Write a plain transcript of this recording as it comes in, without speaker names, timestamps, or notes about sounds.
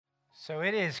So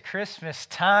it is Christmas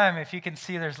time. If you can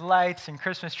see, there's lights and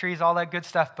Christmas trees, all that good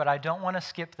stuff, but I don't want to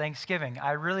skip Thanksgiving.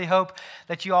 I really hope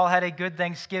that you all had a good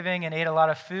Thanksgiving and ate a lot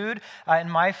of food. In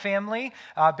my family,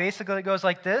 basically it goes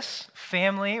like this.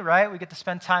 Family, right? We get to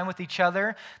spend time with each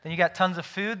other. Then you got tons of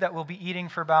food that we'll be eating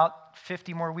for about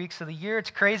 50 more weeks of the year. It's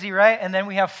crazy, right? And then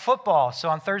we have football. So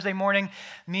on Thursday morning,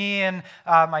 me and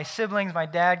my siblings, my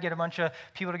dad, get a bunch of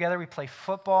people together. We play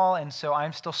football, and so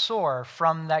I'm still sore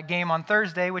from that game on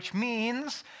Thursday, which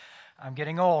means I'm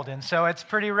getting old, and so it's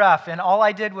pretty rough. And all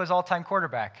I did was all-time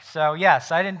quarterback. So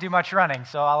yes, I didn't do much running,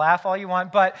 so I'll laugh all you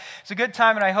want. But it's a good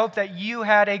time, and I hope that you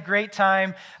had a great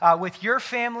time with your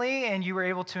family, and you were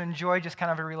able to enjoy just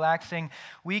kind of a relaxing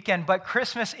weekend. But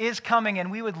Christmas is coming, and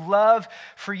we would love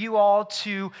for you all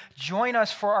to join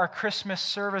us for our Christmas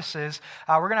services.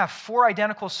 We're going to have 4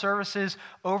 identical services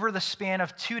over the span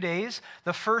of 2 days.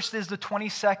 The first is the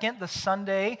 22nd, the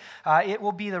Sunday. It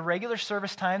will be the regular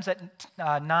service times at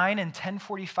 9 and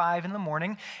 10:45 in the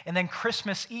morning. And then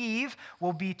Christmas Eve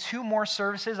will be 2 more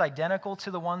services identical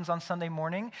to the ones on Sunday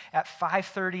morning at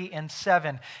 5:30 and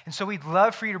 7. And so we'd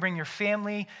love for you to bring your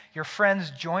family, your friends,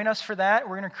 join us for that.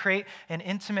 We're going to create an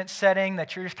intimate setting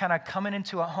that you're just kind of coming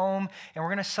into a home, and we're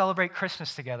going to celebrate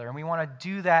Christmas together. And we want to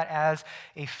do that as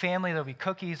a family. There'll be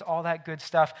cookies, all that good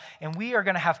stuff. And we are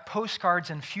going to have postcards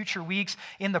in future weeks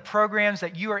in the programs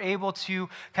that you are able to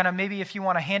kind of maybe if you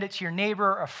want to hand it to your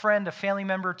neighbor, a friend, a family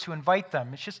member to invite them.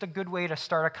 It's just a good way to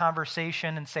start a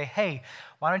conversation and say, hey,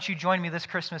 why don't you join me this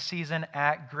Christmas season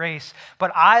at Grace?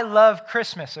 But I love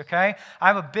Christmas, okay?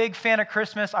 I'm a big fan of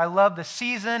Christmas. I love the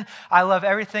season. I love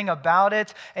everything about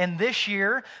it. And this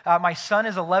year, my son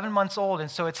is 11 months old,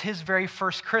 and so it's his very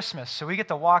first Christmas. So we get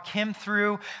to walk him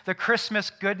through the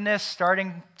Christmas goodness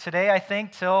starting today, I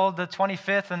think, till the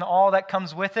 25th and all that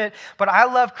comes with it. But I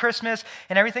love Christmas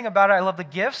and everything about it. I love the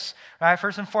gifts, right?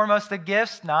 First and foremost, the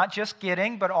gifts, not just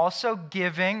getting, but also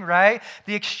giving, right?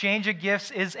 The exchange of gifts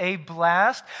is a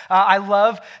blast. I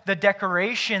love the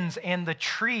decorations and the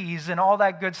trees and all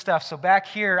that good stuff. So back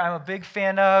here, I'm a big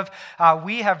fan of.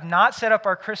 We have not set up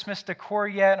our Christmas decor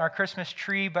yet and our Christmas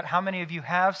tree, but how many of you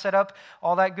have set up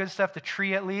all that good stuff, the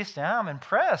tree at least? Yeah, I'm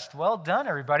impressed. Well done,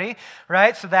 everybody,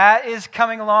 right? So that is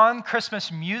coming along.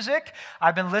 Christmas music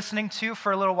I've been listening to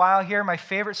for a little while here. My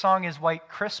favorite song is White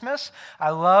Christmas.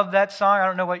 I love that song. I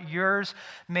don't know what yours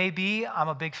may be. I'm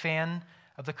a big fan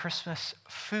of the Christmas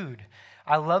food.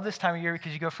 I love this time of year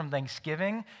because you go from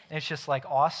Thanksgiving, and it's just like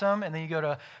awesome, and then you go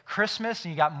to Christmas,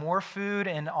 and you got more food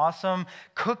and awesome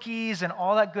cookies and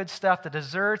all that good stuff, the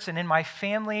desserts. And in my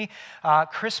family,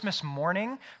 Christmas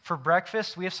morning for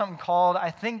breakfast, we have something called, I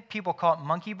think people call it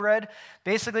monkey bread.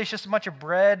 Basically, it's just a bunch of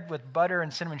bread with butter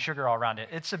and cinnamon sugar all around it.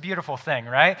 It's a beautiful thing,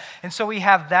 right? And so we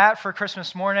have that for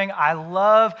Christmas morning. I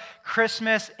love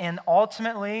Christmas, and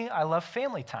ultimately, I love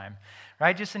family time.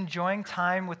 Right? Just enjoying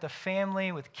time with the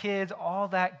family, with kids, all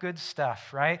that good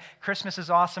stuff, right? Christmas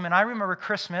is awesome. And I remember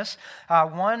Christmas,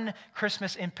 one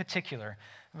Christmas in particular,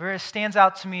 where it stands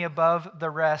out to me above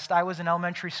the rest. I was in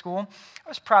elementary school. I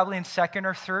was probably in 2nd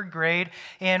or 3rd grade.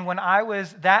 And when I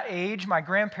was that age, my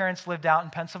grandparents lived out in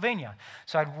Pennsylvania.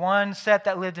 So I had one set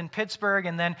that lived in Pittsburgh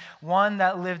and then one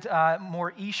that lived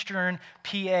more eastern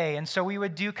PA. And so we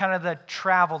would do kind of the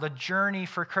travel, the journey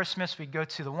for Christmas. We'd go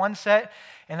to the one set,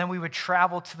 and then we would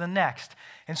travel to the next.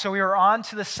 And so we were on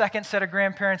to the 2nd set of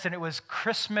grandparents, and it was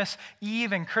Christmas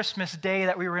Eve and Christmas Day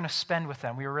that we were going to spend with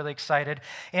them. We were really excited.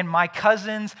 And my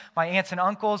cousins, my aunts and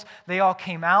uncles, they all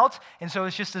came out, and so it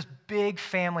was just this big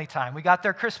family time. We got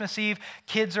there Christmas Eve,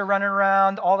 kids are running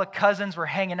around, all the cousins were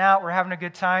hanging out, we're having a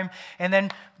good time, and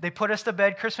then they put us to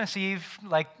bed Christmas Eve.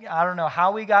 Like, I don't know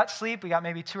how we got sleep. We got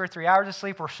maybe 2 or 3 hours of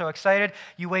sleep. We're so excited.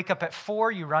 You wake up at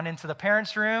 4, you run into the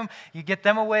parents' room, you get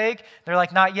them awake. They're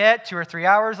like, not yet, 2 or 3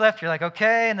 hours left. You're like,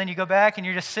 okay, and then you go back and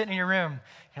you're just sitting in your room.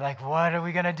 You're like, what are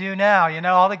we going to do now? You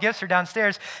know, all the gifts are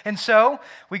downstairs. And so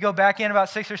we go back in about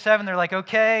 6 or 7. They're like,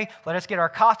 okay, let us get our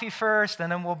coffee first,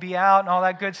 and then we'll be out and all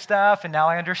that good stuff. And now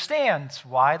I understand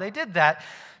why they did that.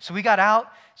 So we got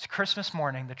out. It's Christmas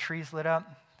morning. The tree's lit up.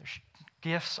 There's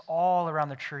gifts all around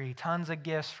the tree, tons of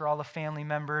gifts for all the family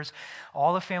members.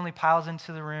 All the family piles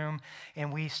into the room,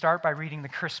 and we start by reading the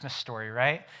Christmas story,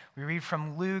 right? We read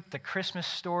from Luke, the Christmas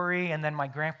story, and then my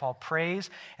grandpa prays,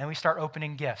 and we start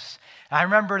opening gifts. And I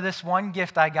remember this one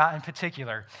gift I got in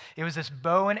particular. It was this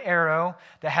bow and arrow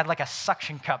that had like a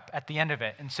suction cup at the end of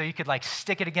it, and so you could like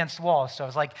stick it against walls. So I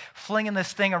was like flinging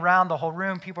this thing around the whole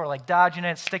room. People were like dodging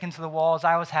it, sticking to the walls.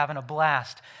 I was having a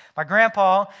blast. My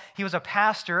grandpa, he was a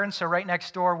pastor, and so right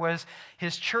next door was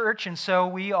his church, and so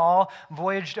we all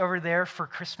voyaged over there for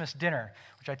Christmas dinner.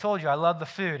 which I told you, I love the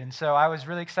food. And so I was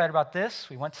really excited about this.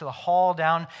 We went to the hall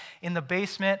down in the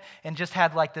basement and just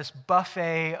had like this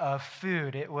buffet of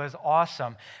food. It was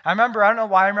awesome. I don't know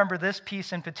why I remember this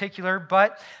piece in particular,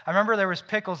 but I remember there was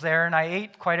pickles there, and I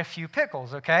ate quite a few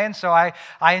pickles, okay? And so I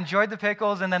enjoyed the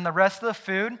pickles and then the rest of the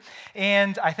food.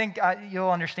 And I think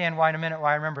you'll understand why in a minute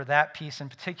why I remember that piece in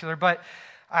particular. But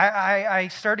I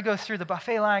started to go through the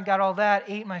buffet line, got all that,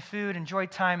 ate my food, enjoyed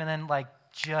time, and then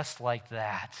just like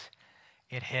that,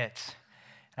 it hit.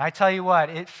 And I tell you what,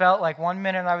 it felt like 1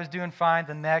 minute I was doing fine,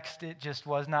 the next it just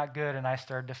was not good, and I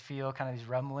started to feel kind of these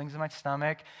rumblings in my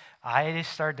stomach. I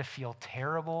just started to feel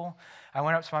terrible. I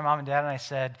went up to my mom and dad and I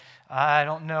said, I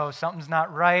don't know, something's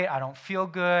not right, I don't feel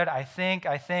good, I think,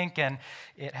 and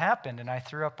it happened, and I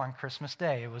threw up on Christmas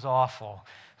Day. It was awful.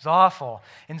 It was awful.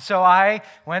 And so I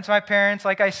went to my parents,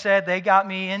 like I said, they got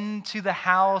me into the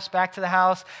house, back to the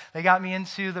house, they got me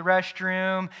into the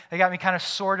restroom, they got me kind of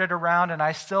sorted around, and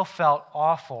I still felt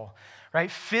awful,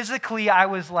 right? Physically, I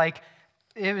was like,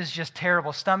 it was just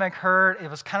terrible. Stomach hurt. It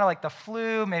was kind of like the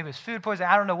flu. Maybe it was food poisoning.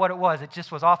 I don't know what it was. It just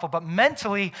was awful. But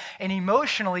mentally and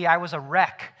emotionally, I was a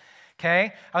wreck,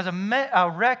 okay? I was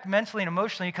a wreck mentally and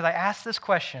emotionally because I asked this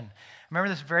question. I remember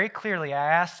this very clearly. I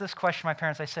asked this question to my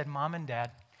parents. I said, Mom and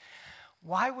Dad,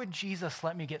 why would Jesus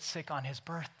let me get sick on his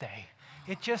birthday?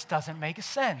 It just doesn't make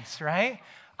sense, right?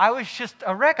 I was just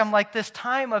a wreck. I'm like this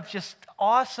time of just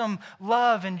awesome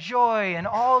love and joy and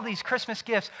all these Christmas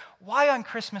gifts. Why on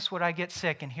Christmas would I get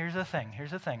sick? And here's the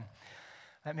thing,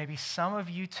 that maybe some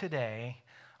of you today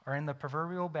are in the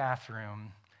proverbial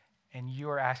bathroom and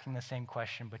you are asking the same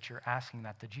question, but you're asking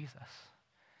that to Jesus.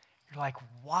 You're like,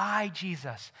 why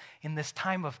Jesus? In this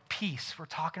time of peace, we're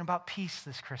talking about peace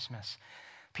this Christmas.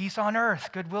 Peace on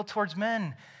earth, goodwill towards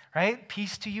men, right?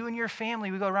 Peace to you and your family.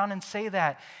 We go around and say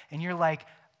that. And you're like,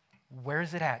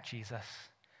 where's it at, Jesus?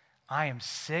 I am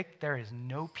sick. There is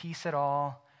no peace at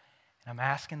all. And I'm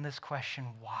asking this question,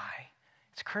 why?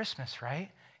 It's Christmas, right?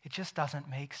 It just doesn't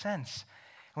make sense.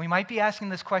 And we might be asking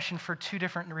this question for two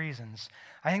different reasons.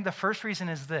 I think the first reason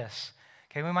is this.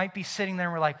 Okay, we might be sitting there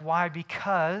and we're like, why?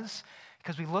 Because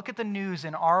we look at the news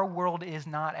and our world is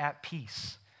not at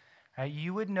peace. Right?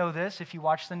 You would know this if you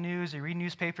watch the news, you read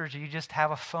newspapers, or you just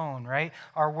have a phone, right?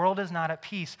 Our world is not at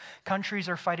peace. Countries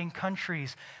are fighting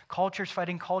countries, cultures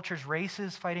fighting cultures,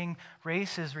 races fighting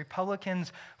races,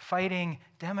 Republicans fighting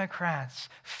Democrats,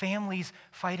 families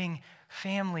fighting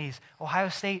families, Ohio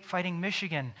State fighting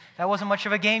Michigan. That wasn't much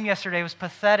of a game yesterday. It was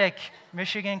pathetic.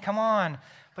 Michigan, come on.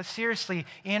 But seriously,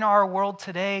 in our world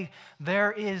today,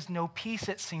 there is no peace,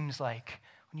 it seems like,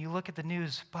 when you look at the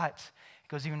news, but it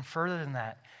goes even further than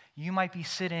that. You might be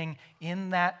sitting in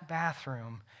that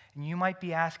bathroom, and you might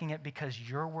be asking it because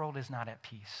your world is not at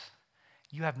peace.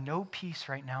 You have no peace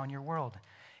right now in your world.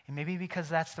 And maybe because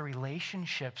that's the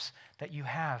relationships that you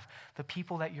have, the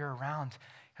people that you're around.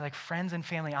 You're like friends and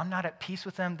family. I'm not at peace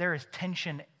with them. There is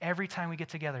tension every time we get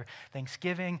together.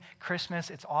 Thanksgiving, Christmas,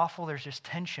 it's awful. There's just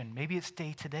tension. Maybe it's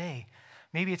day to day.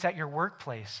 Maybe it's at your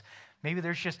workplace. Maybe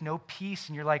there's just no peace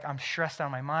and you're like, I'm stressed out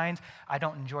of my mind. I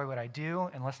don't enjoy what I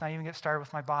do. And let's not even get started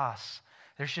with my boss.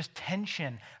 There's just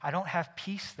tension. I don't have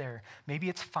peace there. Maybe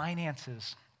it's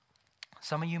finances.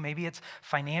 Some of you, maybe it's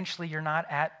financially you're not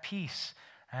at peace,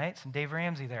 right? Some Dave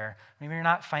Ramsey there. Maybe you're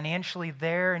not financially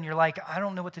there and you're like, I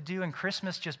don't know what to do. And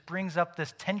Christmas just brings up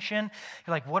this tension.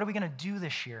 You're like, what are we going to do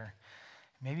this year?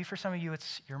 Maybe for some of you,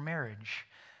 it's your marriage.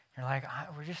 You're like,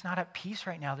 we're just not at peace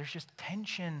right now. There's just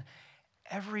tension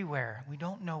everywhere. We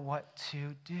don't know what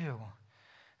to do.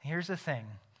 And here's the thing.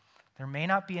 There may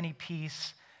not be any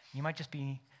peace. You might just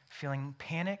be feeling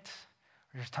panicked,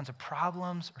 or there's tons of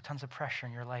problems or tons of pressure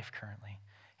in your life currently.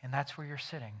 And that's where you're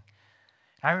sitting.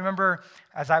 I remember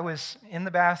as I was in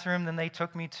the bathroom, then they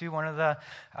took me to one of the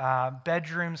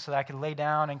bedrooms so that I could lay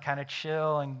down and kind of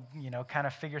chill and, kind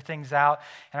of figure things out.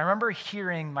 And I remember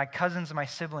hearing my cousins and my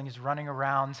siblings running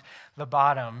around the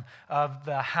bottom of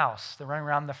the house. They're running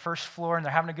around the first floor and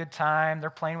they're having a good time. They're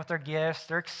playing with their gifts.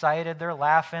 They're excited. They're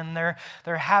laughing. They're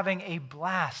having a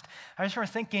blast. I just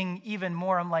remember thinking even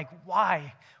more, I'm like,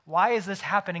 why? Why is this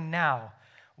happening now?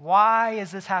 Why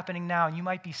is this happening now? And you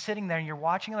might be sitting there and you're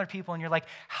watching other people and you're like,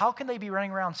 how can they be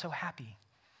running around so happy?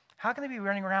 How can they be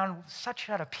running around such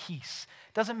out of peace?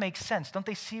 It doesn't make sense. Don't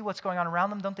they see what's going on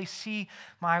around them? Don't they see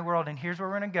my world? And here's where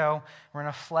we're going to go. We're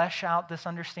going to flesh out this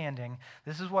understanding.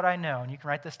 This is what I know, and you can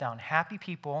write this down. Happy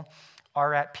people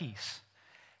are at peace.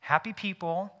 Happy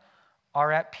people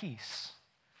are at peace.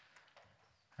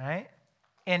 Right?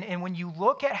 And when you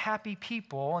look at happy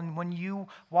people and when you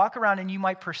walk around and you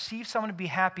might perceive someone to be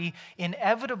happy,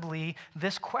 inevitably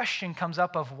this question comes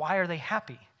up of why are they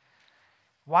happy?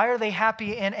 Why are they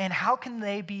happy, and how can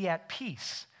they be at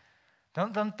peace?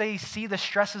 Don't they see the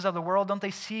stresses of the world? Don't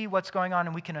they see what's going on?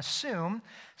 And we can assume,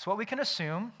 it's what we can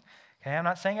assume. Okay, I'm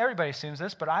not saying everybody assumes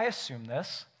this, but I assume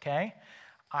this, okay?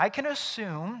 I can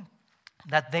assume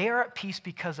that they are at peace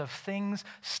because of things,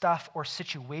 stuff, or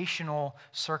situational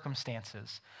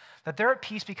circumstances. That they're at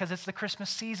peace because it's the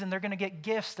Christmas season. They're going to get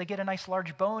gifts. They get a nice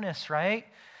large bonus, right?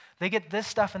 They get this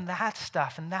stuff, and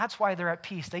that's why they're at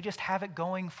peace. They just have it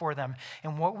going for them.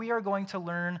 And what we are going to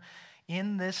learn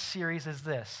in this series is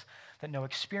this, that no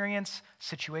experience,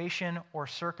 situation, or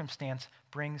circumstance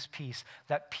brings peace.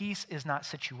 That peace is not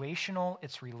situational,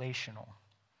 it's relational.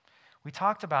 We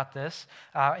talked about this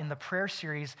in the prayer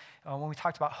series when we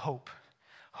talked about hope.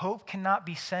 Hope cannot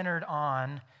be centered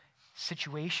on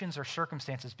situations or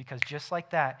circumstances because just like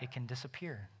that, it can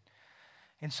disappear.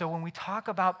 And so when we talk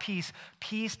about peace,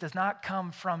 peace does not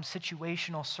come from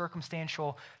situational,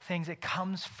 circumstantial things. It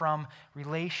comes from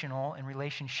relational and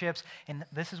relationships. And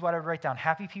this is what I would write down.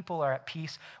 Happy people are at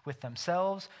peace with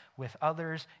themselves, with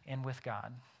others, and with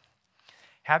God.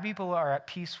 Happy people are at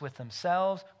peace with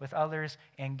themselves, with others,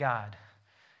 and God.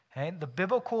 Okay? The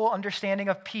biblical understanding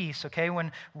of peace, okay,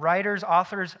 when writers,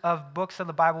 authors of books of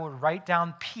the Bible would write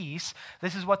down peace,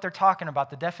 this is what they're talking about.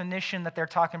 The definition that they're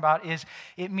talking about is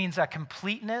it means a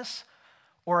completeness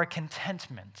or a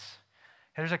contentment.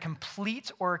 There's a complete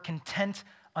or a content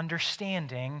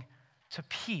understanding to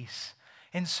peace.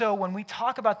 And so when we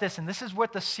talk about this, and this is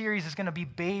what the series is going to be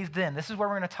bathed in, this is what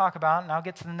we're going to talk about, and I'll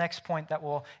get to the next point that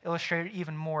will illustrate it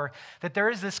even more, that there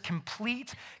is this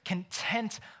complete,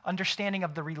 content understanding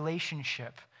of the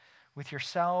relationship with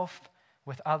yourself,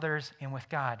 with others, and with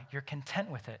God. You're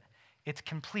content with it. It's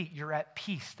complete. You're at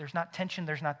peace. There's not tension.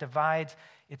 There's not divides.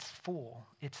 It's full.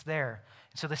 It's there.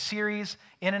 And so the series,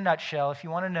 in a nutshell, if you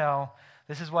want to know,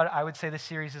 this is what I would say the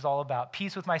series is all about.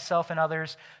 Peace with myself and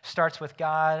others starts with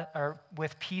God, or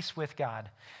with peace with God.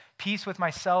 Peace with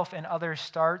myself and others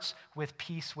starts with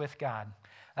peace with God.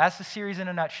 That's the series in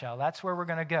a nutshell. That's where we're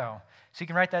going to go. So you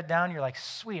can write that down. You're like,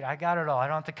 sweet, I got it all. I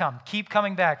don't have to come. Keep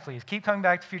coming back, please. Keep coming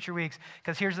back to future weeks,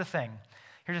 because here's the thing.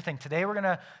 Today we're going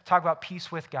to talk about peace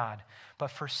with God.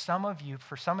 But for some of you,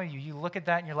 you look at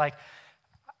that and you're like,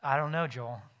 I don't know,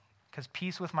 Joel, because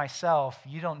peace with myself,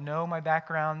 you don't know my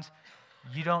background.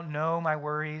 You don't know my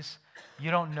worries. You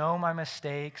don't know my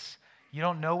mistakes. You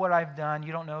don't know what I've done.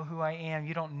 You don't know who I am.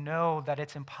 You don't know that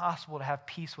it's impossible to have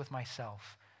peace with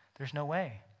myself. There's no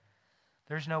way.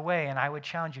 There's no way. And I would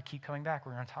challenge you, keep coming back.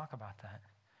 We're going to talk about that.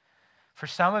 For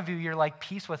some of you, you're like,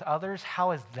 peace with others?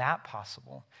 How is that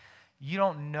possible? You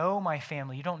don't know my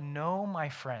family. You don't know my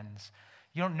friends.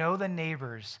 You don't know the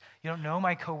neighbors. You don't know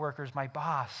my coworkers, my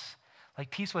boss. Like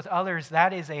peace with others,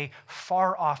 that is a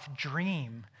far-off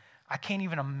dream. I can't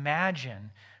even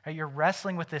imagine. Right? You're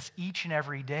wrestling with this each and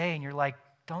every day, and you're like,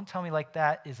 don't tell me like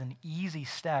that is an easy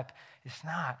step. It's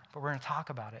not, but we're going to talk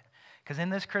about it. Because in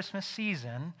this Christmas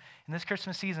season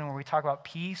where we talk about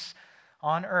peace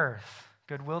on earth,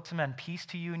 goodwill to men, peace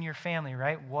to you and your family,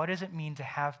 right? What does it mean to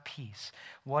have peace?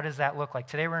 What does that look like?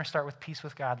 Today we're going to start with peace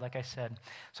with God, like I said.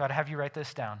 So I'd have you write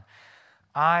this down.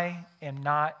 I am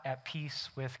not at peace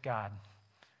with God.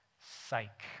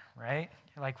 Psych, right?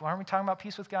 You're like, well, aren't we talking about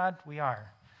peace with God? We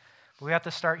are. But we have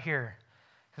to start here.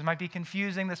 This might be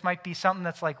confusing. This might be something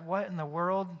that's like, what in the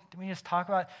world? Did we just talk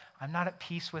about? I'm not at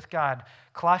peace with God.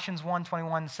 Colossians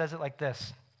 1:21 says it like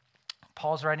this.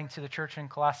 Paul's writing to the church in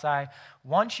Colossae,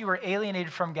 once you were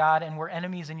alienated from God and were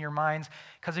enemies in your minds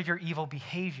because of your evil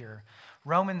behavior.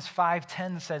 Romans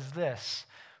 5:10 says this,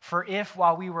 for if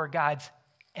while we were God's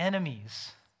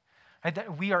enemies, right,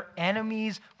 that we are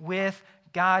enemies with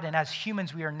God, and as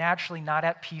humans, we are naturally not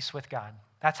at peace with God.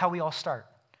 That's how we all start.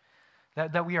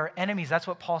 That we are enemies. That's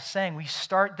what Paul's saying. We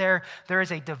start there. There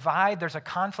is a divide. There's a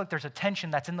conflict. There's a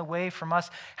tension that's in the way from us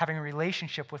having a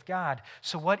relationship with God.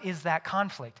 So what is that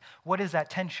conflict? What is that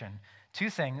tension? Two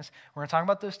things. We're going to talk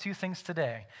about those two things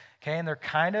today. Okay, and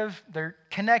they're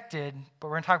connected, but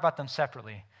we're going to talk about them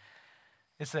separately.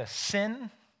 It's this,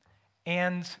 sin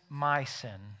and my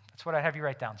sin. That's what I have you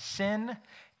write down. Sin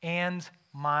and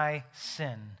my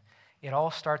sin. It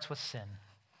all starts with sin.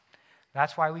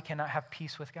 That's why we cannot have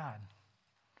peace with God.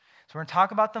 So we're going to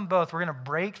talk about them both. We're going to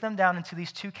break them down into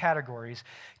these two categories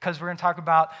because we're going to talk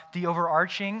about the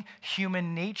overarching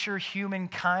human nature,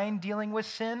 humankind dealing with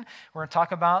sin. We're going to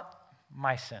talk about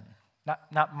my sin.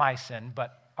 Not my sin,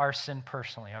 but our sin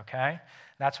personally, okay?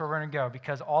 That's where we're going to go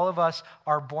because all of us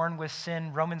are born with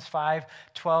sin. Romans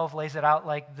 5:12 lays it out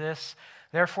like this.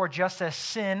 Therefore, just as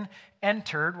sin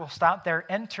entered, we'll stop there,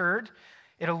 entered,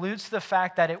 it alludes to the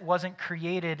fact that it wasn't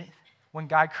created when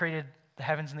God created the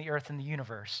heavens and the earth and the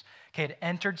universe. Okay, it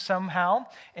entered somehow,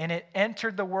 and it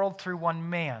entered the world through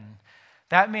one man.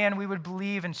 That man, we would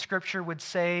believe in Scripture would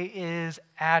say, is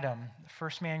Adam, the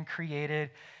first man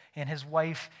created, and his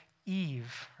wife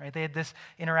Eve, right? They had this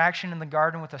interaction in the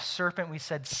garden with a serpent. We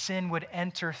said sin would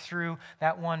enter through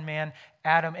that one man,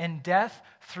 Adam, and death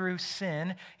through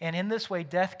sin. And in this way,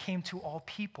 death came to all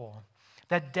people.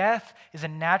 That death is a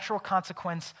natural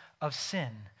consequence of sin.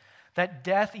 That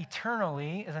death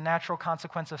eternally is a natural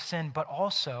consequence of sin, but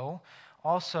also,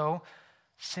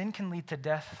 sin can lead to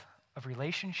death of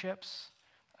relationships,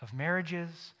 of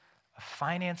marriages, of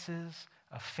finances,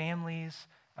 of families,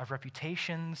 of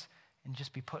reputations, and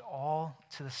just be put all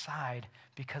to the side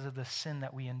because of the sin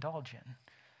that we indulge in.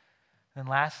 And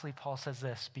lastly, Paul says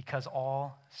this, because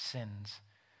all sins,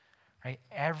 right?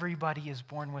 Everybody is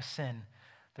born with sin.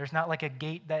 There's not like a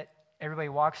gate that everybody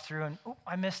walks through and, oh,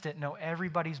 I missed it. No,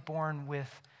 everybody's born with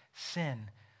sin.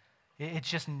 It's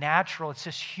just natural. It's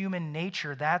just human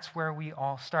nature. That's where we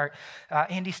all start.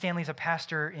 Andy Stanley's a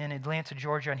pastor in Atlanta,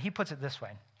 Georgia, and he puts it this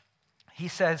way. He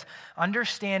says,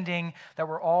 understanding that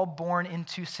we're all born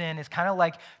into sin is kind of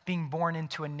like being born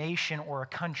into a nation or a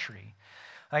country.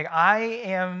 Like, I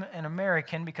am an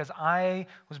American because I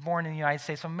was born in the United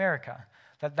States of America.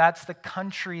 That's the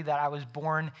country that I was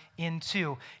born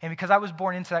into. And because I was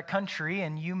born into that country,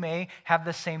 and you may have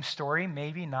the same story,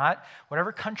 maybe not,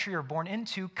 whatever country you're born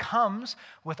into comes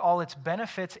with all its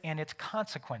benefits and its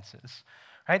consequences.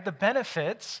 Right? The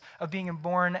benefits of being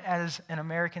born as an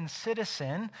American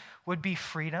citizen would be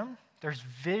freedom. There's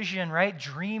vision, right?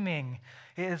 Dreaming.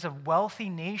 It is a wealthy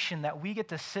nation that we get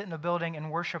to sit in a building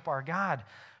and worship our God.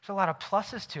 There's a lot of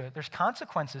pluses to it. There's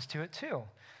consequences to it too.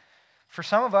 For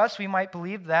some of us, we might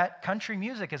believe that country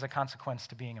music is a consequence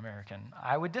to being American.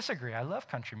 I would disagree. I love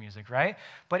country music, right?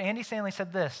 But Andy Stanley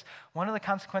said this, one of the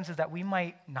consequences that we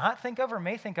might not think of or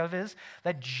may think of is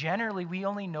that generally we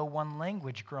only know one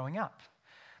language growing up.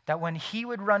 That when he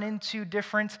would run into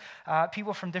different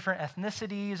people from different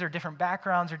ethnicities or different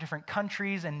backgrounds or different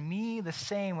countries, and me the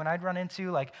same, when I'd run into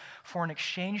like foreign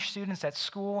exchange students at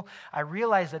school, I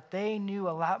realized that they knew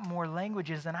a lot more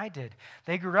languages than I did.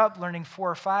 They grew up learning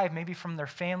 4 or 5, maybe from their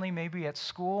family, maybe at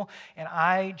school, and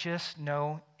I just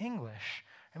know English.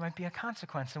 It might be a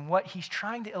consequence. And what he's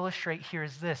trying to illustrate here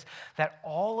is this, that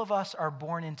all of us are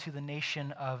born into the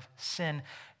nation of sin,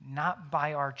 not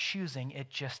by our choosing,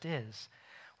 it just is.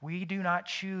 We do not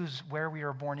choose where we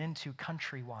are born into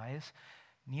country-wise.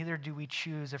 Neither do we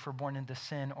choose if we're born into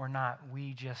sin or not.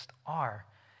 We just are.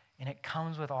 And it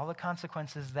comes with all the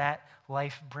consequences that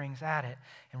life brings at it.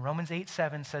 And Romans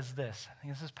 8:7 says this. I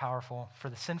think this is powerful.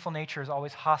 For the sinful nature is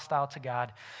always hostile to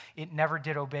God. It never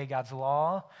did obey God's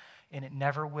law, and it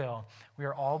never will. We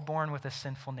are all born with a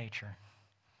sinful nature.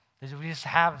 We just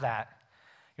have that.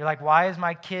 You're like, why is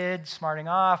my kid smarting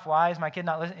off? Why is my kid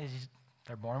not listening?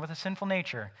 They're born with a sinful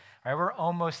nature. Right? We're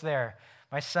almost there.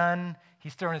 My son,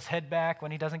 he's throwing his head back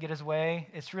when he doesn't get his way.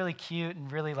 It's really cute and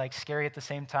really like scary at the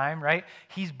same time, right?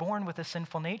 He's born with a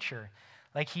sinful nature.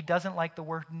 Like, he doesn't like the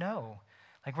word no.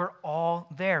 Like, we're all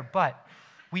there. But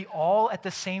we all at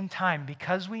the same time,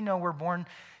 because we know we're born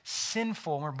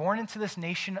sinful, we're born into this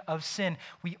nation of sin,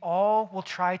 we all will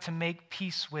try to make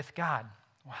peace with God.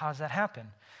 Well, how does that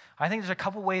happen? I think there's a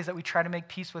couple ways that we try to make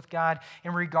peace with God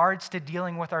in regards to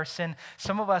dealing with our sin.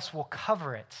 Some of us will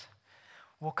cover it.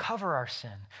 We'll cover our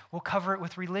sin. We'll cover it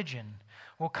with religion.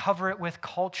 We'll cover it with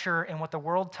culture and what the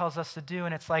world tells us to do.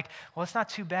 And it's like, well, it's not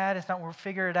too bad. It's not, we'll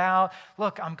figure it out.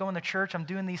 Look, I'm going to church. I'm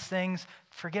doing these things.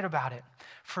 Forget about it.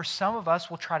 For some of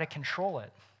us, we'll try to control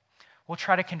it. We'll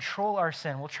try to control our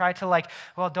sin. We'll try to like,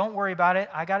 well, don't worry about it.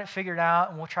 I got it figured out.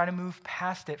 And we'll try to move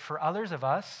past it. For others of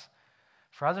us,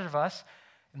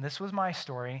 and this was my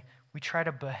story, we try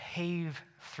to behave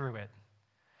through it.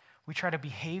 We try to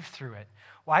behave through it.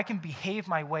 Well, I can behave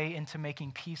my way into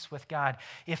making peace with God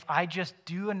if I just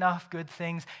do enough good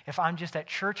things, if I'm just at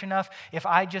church enough, if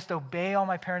I just obey all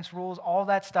my parents' rules, all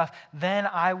that stuff, then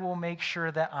I will make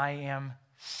sure that I am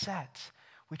set.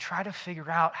 We try to figure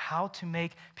out how to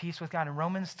make peace with God. And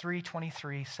Romans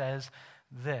 3:23 says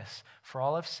this, for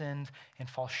all have sinned and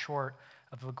fall short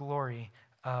of the glory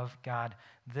of God.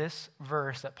 This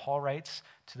verse that Paul writes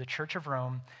to the church of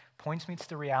Rome points me to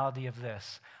the reality of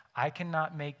this. I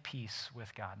cannot make peace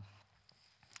with God.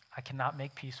 I cannot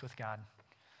make peace with God.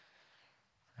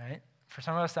 Right? For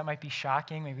some of us, that might be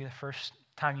shocking, maybe the first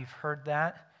time you've heard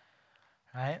that.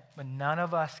 Right? But none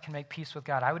of us can make peace with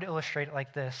God. I would illustrate it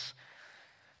like this.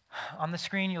 On the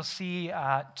screen, you'll see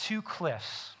 2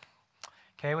 cliffs.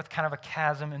 okay, with kind of a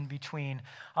chasm in between.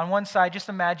 On one side, just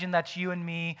imagine that's you and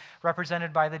me,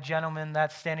 represented by the gentleman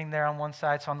that's standing there on one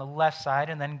side, so on the left side,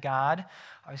 and then God,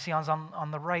 obviously,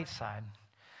 on the right side.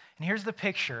 And here's the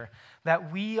picture,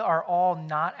 that we are all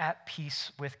not at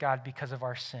peace with God because of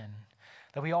our sin.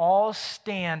 That we all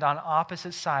stand on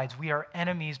opposite sides. We are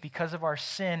enemies because of our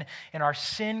sin, and our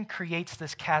sin creates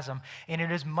this chasm. And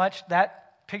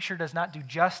that picture does not do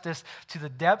justice to the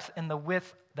depth and the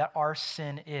width that our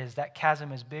sin is. That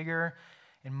chasm is bigger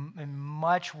and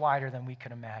much wider than we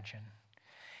could imagine.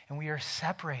 And we are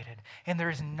separated. And there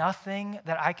is nothing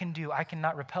that I can do. I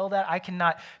cannot repel that. I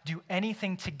cannot do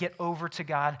anything to get over to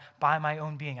God by my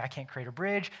own being. I can't create a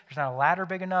bridge. There's not a ladder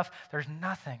big enough. There's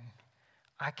nothing.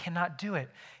 I cannot do it.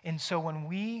 And so when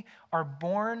we are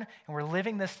born and we're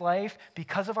living this life,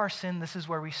 because of our sin, this is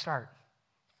where we start.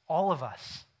 All of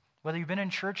us. Whether you've been in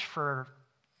church for,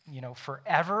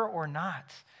 forever or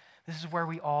not, this is where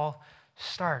we all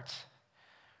start,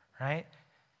 right?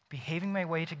 Behaving my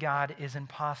way to God is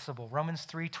impossible. Romans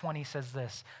 3:20 says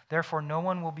this, therefore no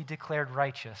one will be declared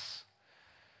righteous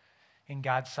in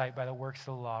God's sight by the works of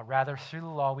the law. Rather, through the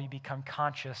law, we become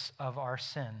conscious of our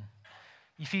sin.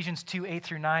 Ephesians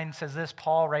 2:8-9 says this,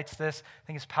 Paul writes this, I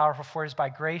think it's powerful, for it is by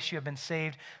grace you have been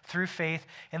saved through faith,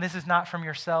 and this is not from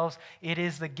yourselves, it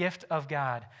is the gift of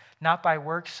God, not by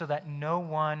works, so that no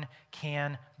one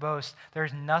can boast.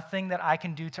 There's nothing that I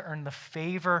can do to earn the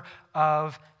favor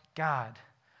of God.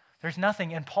 There's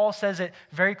nothing. And Paul says it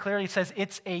very clearly. He says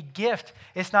it's a gift.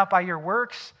 It's not by your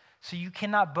works, so you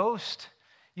cannot boast.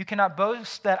 You cannot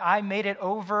boast that I made it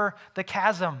over the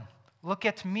chasm. Look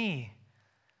at me.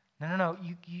 No.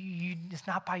 It's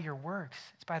not by your works.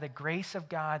 It's by the grace of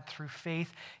God through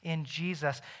faith in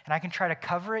Jesus. And I can try to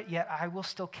cover it, yet I will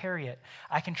still carry it.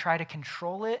 I can try to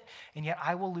control it, and yet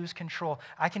I will lose control.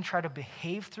 I can try to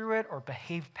behave through it or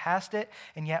behave past it,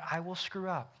 and yet I will screw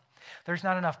up. There's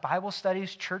not enough Bible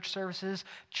studies, church services,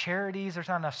 charities. There's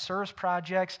not enough service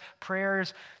projects,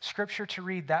 prayers, scripture to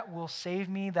read that will save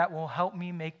me, that will help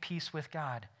me make peace with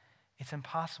God. It's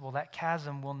impossible. That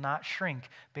chasm will not shrink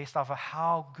based off of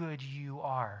how good you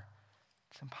are.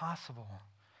 It's impossible.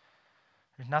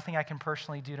 There's nothing I can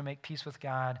personally do to make peace with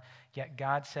God, yet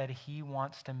God said he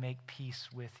wants to make peace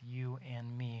with you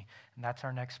and me. And that's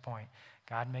our next point.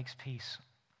 God makes peace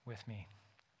with me.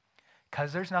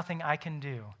 Because there's nothing I can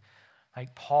do.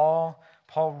 Like Paul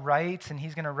writes, and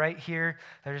he's going to write here,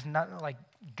 there's not like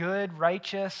good,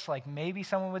 righteous, like maybe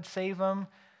someone would save him,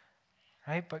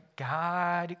 right? But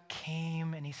God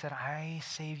came and he said, I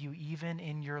save you even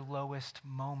in your lowest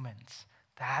moments.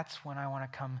 That's when I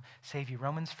want to come save you.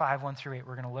 Romans 5:1-8,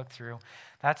 we're going to look through.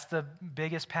 That's the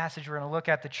biggest passage we're going to look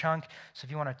at, the chunk. So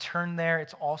if you want to turn there,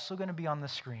 it's also going to be on the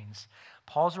screens.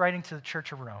 Paul's writing to the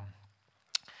church of Rome.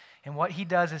 And what he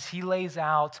does is he lays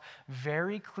out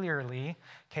very clearly,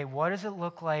 okay, what does it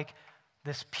look like,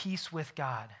 this peace with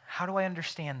God? How do I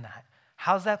understand that?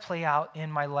 How does that play out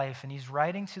in my life? And he's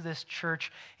writing to this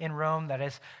church in Rome that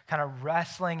is kind of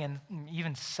wrestling and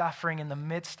even suffering in the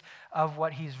midst of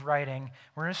what he's writing.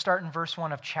 We're going to start in verse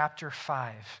 1 of chapter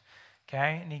 5,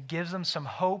 okay? And he gives them some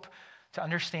hope to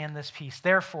understand this peace.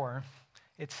 Therefore,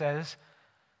 it says,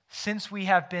 since we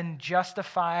have been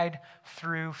justified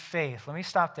through faith. Let me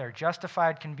stop there.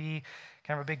 Justified can be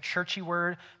kind of a big churchy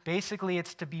word. Basically,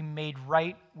 it's to be made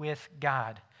right with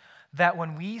God. That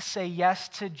when we say yes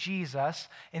to Jesus,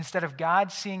 instead of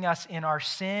God seeing us in our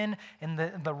sin and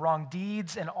the wrong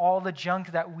deeds and all the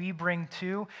junk that we bring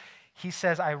to, he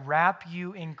says, I wrap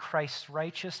you in Christ's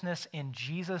righteousness, in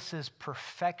Jesus'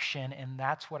 perfection, and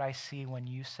that's what I see when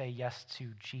you say yes to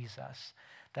Jesus,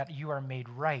 that you are made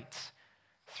right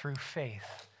through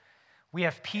faith. We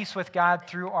have peace with God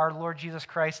through our Lord Jesus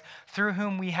Christ, through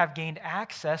whom we have gained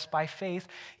access by faith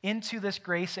into this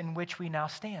grace in which we now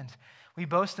stand. We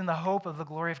boast in the hope of the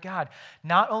glory of God.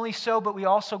 Not only so, but we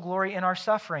also glory in our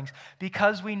sufferings,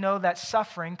 because we know that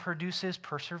suffering produces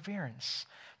perseverance.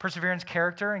 Perseverance,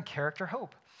 character, and character,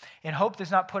 hope. And hope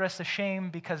does not put us to shame,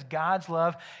 because God's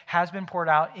love has been poured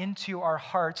out into our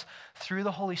hearts through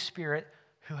the Holy Spirit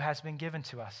who has been given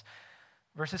to us.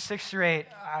 Verses 6-8,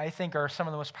 I think, are some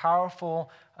of the most powerful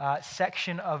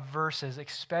section of verses,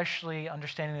 especially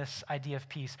understanding this idea of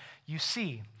peace. You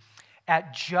see,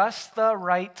 at just the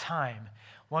right time,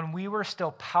 when we were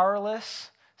still powerless,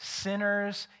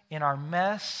 sinners in our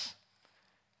mess,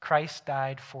 Christ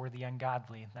died for the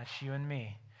ungodly. That's you and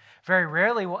me. Very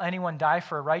rarely will anyone die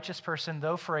for a righteous person,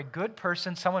 though for a good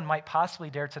person, someone might possibly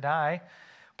dare to die.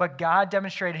 But God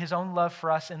demonstrated his own love for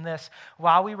us in this.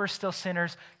 While we were still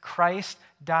sinners, Christ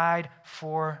died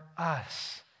for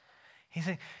us. He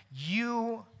said,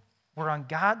 you were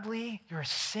ungodly, you're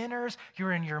sinners,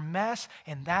 you're in your mess,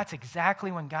 and that's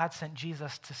exactly when God sent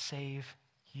Jesus to save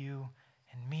you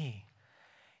and me.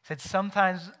 He said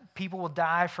sometimes people will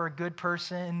die for a good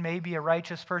person, maybe a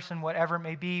righteous person, whatever it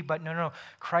may be, but no.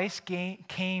 Christ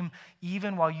came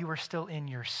even while you were still in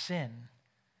your sin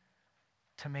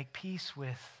to make peace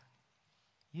with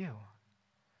you.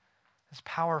 It's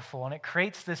powerful, and it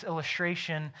creates this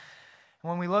illustration.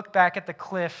 When we look back at the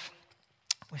cliff,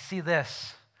 we see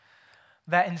this,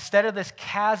 that instead of this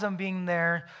chasm being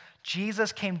there,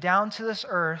 Jesus came down to this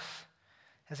earth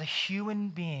as a human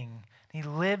being. He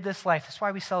lived this life. That's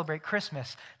why we celebrate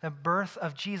Christmas, the birth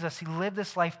of Jesus. He lived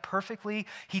this life perfectly.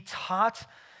 He taught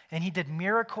and he did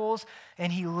miracles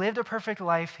and he lived a perfect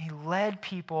life. He led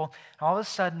people. And all of a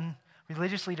sudden,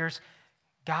 religious leaders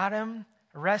got him,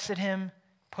 arrested him,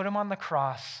 put him on the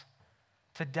cross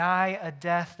to die a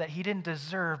death that he didn't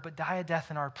deserve, but die a death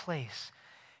in our place.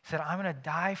 He said, I'm going to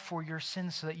die for your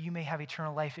sins so that you may have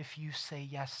eternal life if you say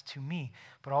yes to me,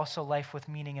 but also life with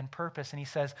meaning and purpose. And he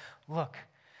says, look,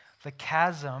 the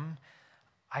chasm,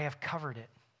 I have covered it.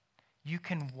 You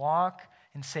can walk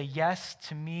and say yes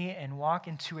to me and walk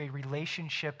into a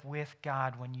relationship with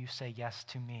God when you say yes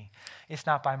to me. It's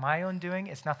not by my own doing.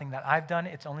 It's nothing that I've done.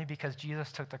 It's only because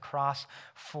Jesus took the cross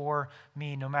for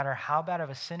me. No matter how bad of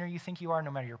a sinner you think you are,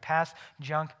 no matter your past,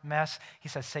 junk, mess, he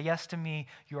says, say yes to me.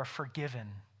 You are forgiven.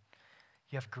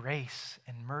 You have grace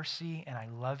and mercy, and I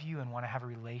love you and want to have a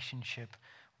relationship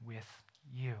with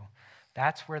you.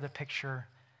 That's where the picture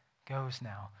goes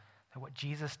now. That what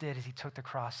Jesus did is he took the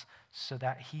cross so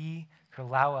that he could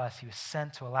allow us, he was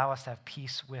sent to allow us to have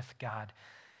peace with God.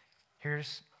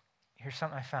 Here's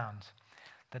something I found.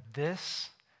 That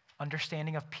this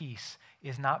understanding of peace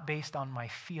is not based on my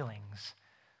feelings,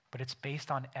 but it's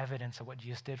based on evidence of what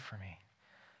Jesus did for me.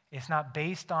 It's not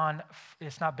based on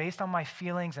my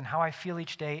feelings and how I feel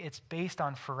each day. It's based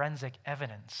on forensic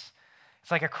evidence.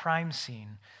 It's like a crime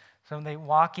scene. So when they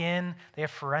walk in, they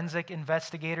have forensic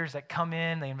investigators that come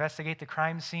in, they investigate the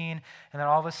crime scene, and then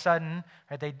all of a sudden,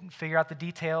 right, they figure out the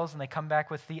details and they come back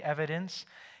with the evidence.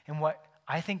 And what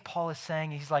I think Paul is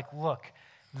saying, he's like, look,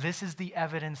 this is the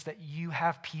evidence that you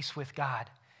have peace with God.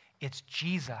 It's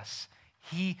Jesus.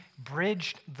 He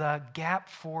bridged the gap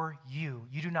for you.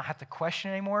 You do not have to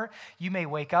question anymore. You may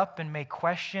wake up and may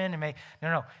question and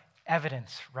no,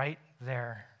 evidence right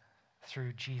there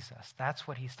through Jesus. That's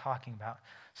what he's talking about.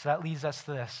 So that leads us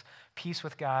to this. Peace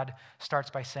with God starts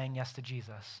by saying yes to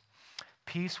Jesus.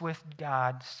 Peace with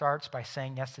God starts by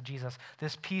saying yes to Jesus.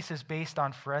 This peace is based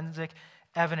on forensic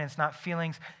evidence, not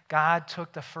feelings. God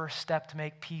took the first step to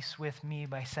make peace with me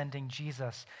by sending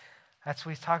Jesus. That's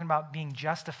what he's talking about, being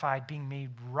justified, being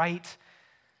made right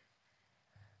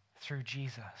through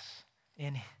Jesus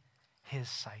in his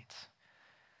sight.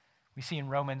 We see in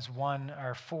Romans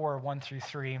 4, 1 through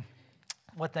 3,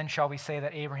 what then shall we say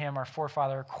that Abraham, our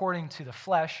forefather, according to the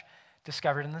flesh,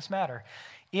 discovered in this matter?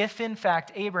 If in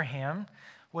fact Abraham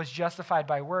was justified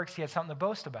by works, he had something to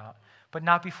boast about, but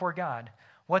not before God.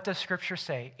 What does Scripture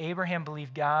say? Abraham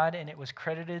believed God, and it was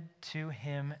credited to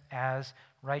him as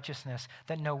righteousness.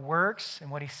 That no works,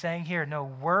 and what he's saying here, no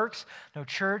works, no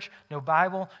church, no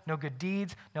Bible, no good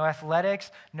deeds, no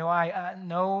athletics,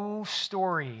 no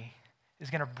story is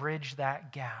going to bridge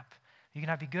that gap. You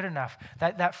cannot be good enough.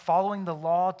 That following the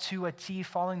law to a T,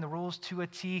 following the rules to a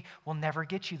T will never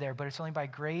get you there, but it's only by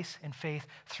grace and faith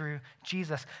through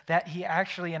Jesus. That he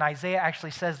actually, and Isaiah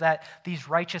actually says that these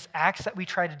righteous acts that we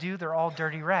try to do, they're all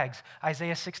dirty rags.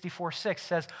 Isaiah 64:6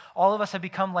 says, all of us have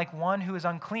become like one who is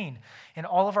unclean, and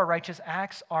all of our righteous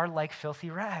acts are like filthy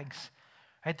rags.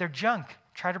 Right? They're junk.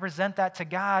 Try to present that to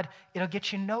God, it'll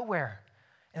get you nowhere.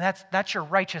 And that's your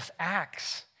righteous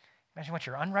acts. Imagine what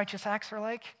your unrighteous acts are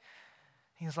like.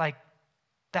 He's like,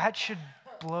 that should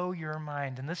blow your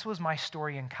mind. And this was my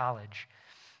story in college.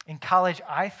 In college,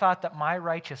 I thought that my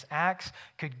righteous acts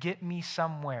could get me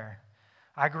somewhere.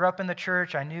 I grew up in the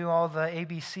church. I knew all the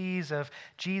ABCs of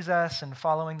Jesus and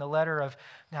following the letter of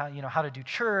how to do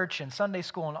church and Sunday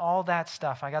school and all that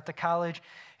stuff. I got to college,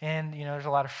 and there's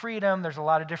a lot of freedom. There's a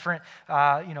lot of different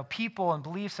people and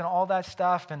beliefs and all that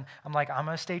stuff. And I'm like, I'm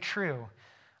going to stay true.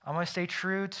 I'm going to stay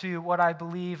true to what I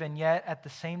believe, and yet at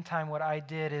the same time, what I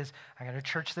did is I got to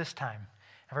church this time.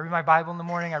 If I read my Bible in the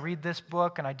morning, I read this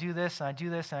book, and I do this, and I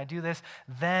do this, and I do this,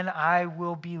 then I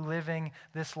will be living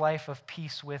this life of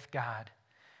peace with God.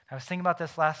 I was thinking about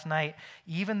this last night.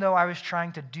 Even though I was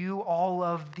trying to do all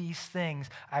of these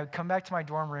things, I would come back to my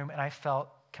dorm room, and I felt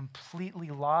completely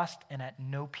lost and at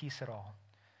no peace at all.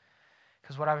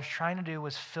 Because what I was trying to do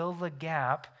was fill the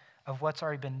gap of what's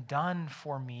already been done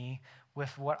for me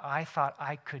with what I thought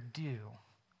I could do.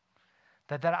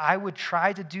 That I would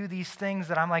try to do these things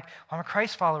that I'm like, well, I'm a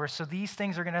Christ follower, so these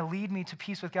things are going to lead me to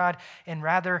peace with God. And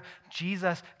rather,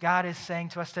 God is saying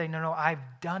to us today, no, I've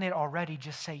done it already.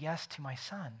 Just say yes to my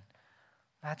son.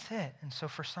 That's it. And so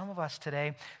for some of us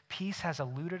today, peace has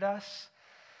eluded us.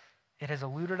 It has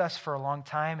eluded us for a long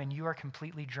time, and you are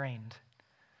completely drained.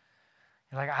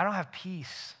 You're like, I don't have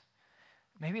peace.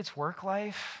 Maybe it's work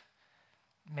life.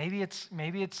 Maybe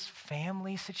it's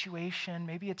family situation.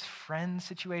 Maybe it's friend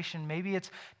situation. Maybe it's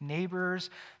neighbors.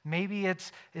 Maybe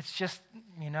it's just,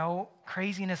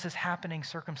 craziness is happening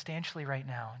circumstantially right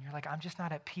now. And you're like, I'm just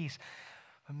not at peace.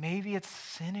 But maybe it's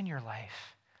sin in your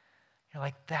life. You're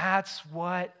like, that's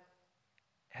what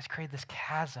has created this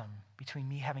chasm between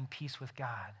me having peace with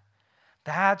God.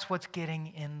 That's what's getting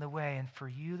in the way. And for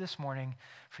you this morning,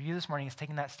 is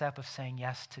taking that step of saying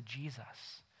yes to Jesus.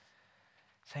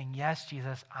 Saying, yes,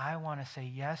 Jesus, I want to say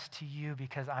yes to you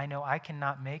because I know I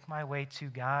cannot make my way to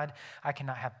God. I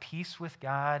cannot have peace with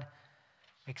God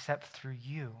except through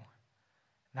you.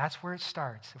 That's where it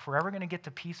starts. If we're ever going to get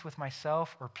to peace with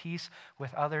myself or peace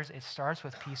with others, it starts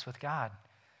with peace with God.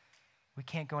 We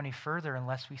can't go any further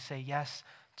unless we say yes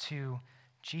to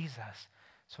Jesus.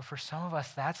 So for some of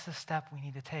us, that's the step we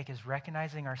need to take, is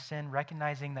recognizing our sin,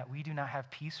 recognizing that we do not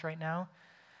have peace right now,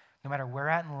 no matter where we're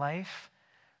at in life,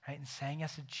 right? And saying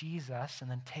yes to Jesus and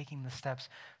then taking the steps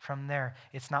from there.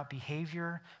 It's not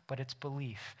behavior, but it's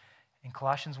belief. In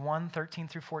Colossians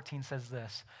 1:13-14 says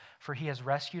this, "For he has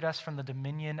rescued us from the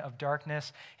dominion of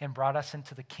darkness and brought us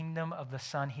into the kingdom of the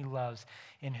Son he loves,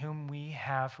 in whom we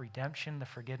have redemption, the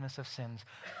forgiveness of sins."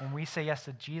 When we say yes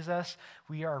to Jesus,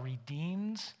 we are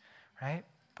redeemed, right?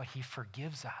 But he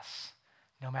forgives us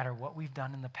no matter what we've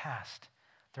done in the past.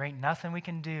 There ain't nothing we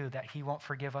can do that he won't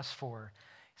forgive us for.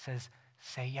 He says,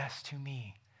 say yes to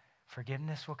me.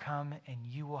 Forgiveness will come and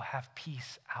you will have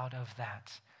peace out of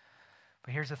that.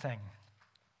 But here's the thing.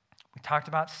 We talked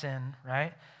about sin,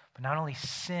 right? But not only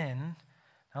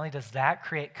does that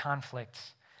create conflict,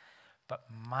 but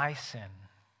my sin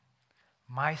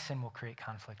will create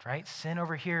conflict, right? Sin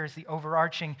over here is the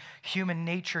overarching human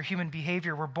nature, human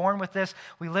behavior. We're born with this.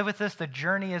 We live with this. The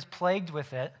journey is plagued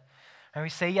with it. And we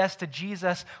say yes to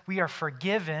Jesus. We are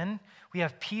forgiven. We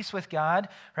have peace with God,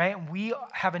 right? And we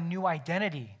have a new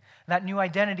identity. That new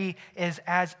identity is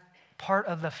as part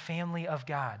of the family of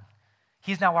God.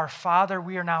 He's now our Father.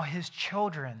 We are now his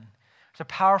children. There's a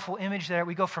powerful image there.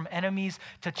 We go from enemies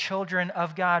to children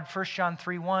of God. 1 John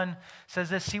 3:1 says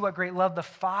this, "See what great love the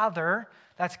Father,"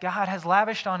 that's God, "has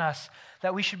lavished on us,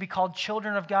 that we should be called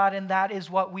children of God," and that is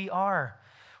what we are.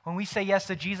 When we say yes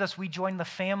to Jesus, we join the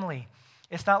family.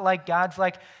 It's not like God's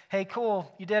like, hey,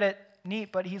 cool, you did it,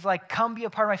 neat, but he's like, come be a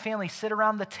part of my family, sit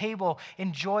around the table,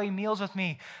 enjoy meals with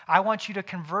me. I want you to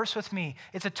converse with me.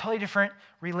 It's a totally different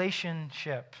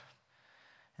relationship.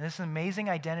 And this is an amazing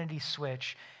identity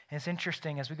switch. And it's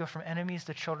interesting as we go from enemies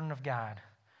to children of God.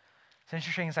 It's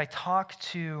interesting as I talk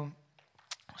to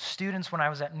students when I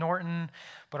was at Norton,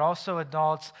 but also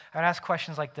adults, I'd ask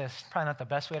questions like this. Probably not the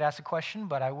best way to ask a question,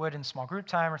 but I would in small group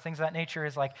time or things of that nature,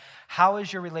 is like, how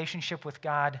is your relationship with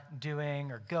God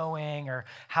doing or going, or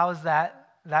how has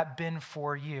that been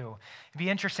for you? It'd be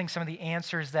interesting some of the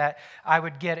answers that I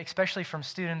would get, especially from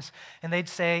students, and they'd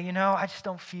say, I just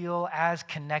don't feel as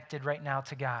connected right now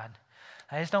to God.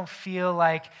 I just don't feel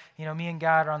like, me and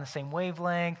God are on the same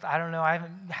wavelength. I don't know. I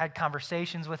haven't had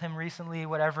conversations with him recently,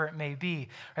 whatever it may be.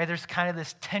 Right? There's kind of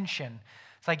this tension.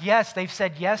 It's like, yes, they've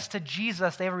said yes to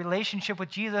Jesus. They have a relationship with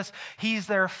Jesus. He's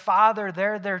their father.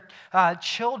 They're their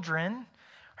children,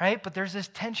 right? But there's this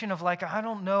tension of like, I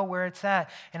don't know where it's at.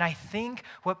 And I think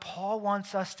what Paul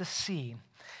wants us to see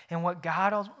and what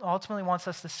God ultimately wants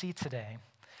us to see today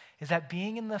is that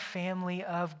being in the family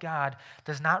of God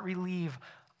does not relieve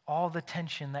all the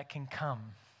tension that can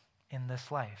come in this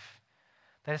life.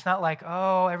 That it's not like,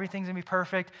 oh, everything's going to be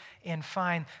perfect and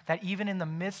fine. That even in the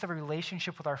midst of a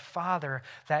relationship with our Father,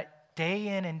 that day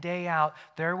in and day out,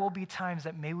 there will be times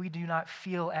that maybe we do not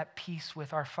feel at peace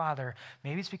with our Father.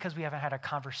 Maybe it's because we haven't had a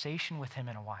conversation with him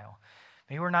in a while.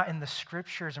 Maybe we're not in the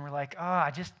scriptures and we're like,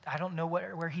 I don't know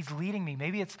where he's leading me.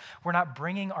 Maybe it's we're not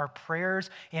bringing our prayers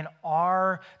and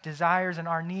our desires and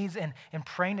our needs and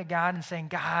praying to God and saying,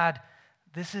 God,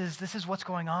 this is what's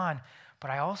going on. But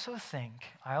I also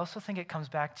think it comes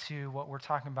back to what we're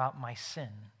talking about, my sin.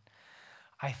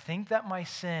 I think that my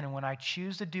sin, and when I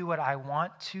choose to do what I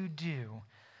want to do,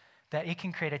 that it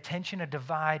can create a tension, a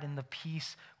divide in the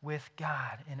peace with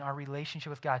God, in our relationship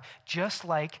with God. Just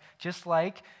like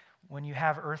when you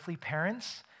have earthly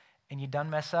parents and you done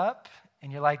mess up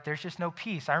and you're like, there's just no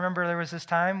peace. I remember there was this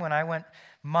time when I went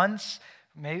months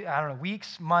maybe, I don't know,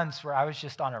 weeks, months where I was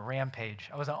just on a rampage.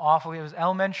 It was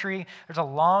elementary. There's a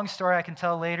long story I can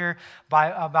tell later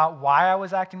about why I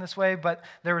was acting this way, but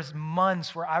there was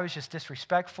months where I was just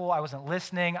disrespectful. I wasn't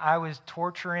listening. I was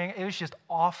torturing. It was just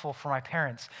awful for my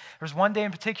parents. There was one day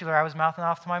in particular I was mouthing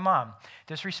off to my mom,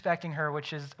 disrespecting her,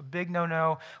 which is a big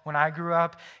no-no when I grew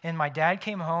up. And my dad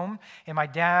came home, and my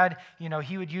dad,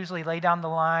 he would usually lay down the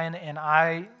line, and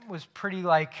I was pretty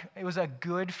it was a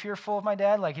good fearful of my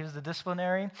dad, he was the disciplinary.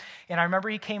 And I remember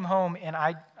he came home, and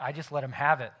I just let him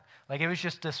have it. It was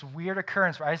just this weird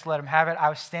occurrence where I just let him have it. I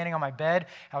was standing on my bed,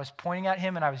 I was pointing at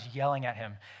him, and I was yelling at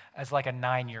him as a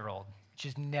 9-year-old, which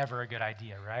is never a good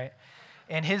idea, right?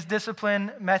 And his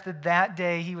discipline method that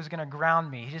day, he was going to ground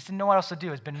me. He just didn't know what else to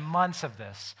do. It's been months of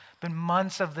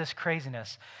this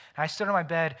craziness. And I stood on my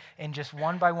bed, and just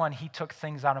one by one, he took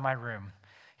things out of my room.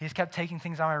 He just kept taking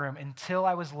things out of my room until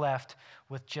I was left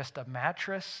with just a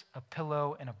mattress, a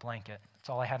pillow, and a blanket. That's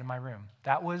all I had in my room.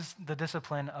 That was the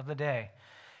discipline of the day.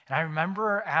 And I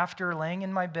remember after laying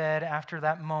in my bed, after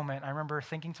that moment, I remember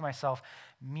thinking to myself,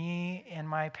 me and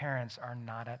my parents are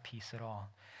not at peace at all.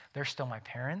 They're still my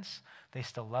parents. They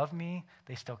still love me.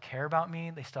 They still care about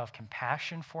me. They still have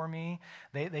compassion for me.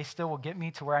 They still will get me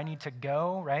to where I need to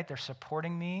go, right? They're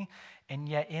supporting me. And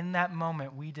yet in that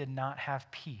moment, we did not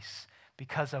have peace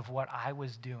because of what I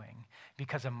was doing,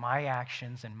 because of my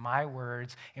actions and my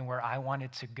words and where I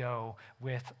wanted to go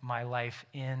with my life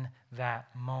in that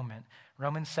moment.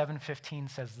 Romans 7:15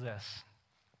 says this,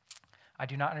 I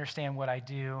do not understand what I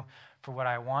do, for what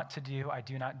I want to do, I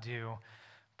do not do,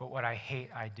 but what I hate,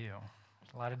 I do.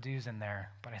 There's a lot of do's in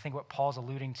there, but I think what Paul's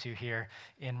alluding to here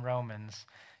in Romans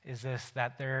is this,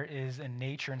 that there is a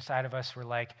nature inside of us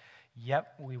where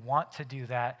yep, we want to do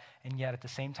that, and yet at the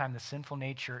same time, the sinful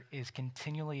nature is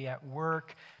continually at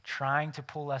work trying to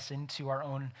pull us into our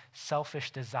own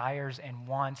selfish desires and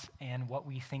wants and what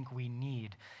we think we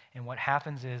need. And what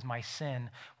happens is my sin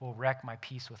will wreck my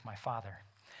peace with my Father.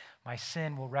 My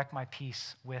sin will wreck my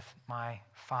peace with my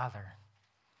Father.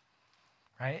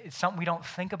 Right? It's something we don't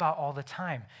think about all the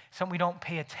time. It's something we don't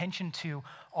pay attention to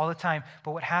all the time.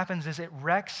 But what happens is it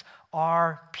wrecks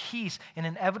our peace. And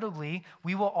inevitably,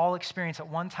 we will all experience at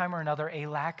one time or another a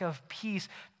lack of peace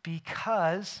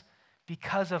because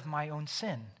of my own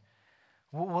sin.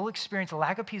 We'll experience a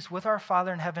lack of peace with our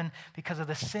Father in heaven because of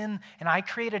the sin, and I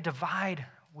create a divide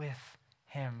with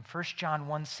him. 1 John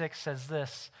 1:6 says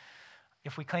this,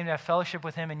 if we claim to have fellowship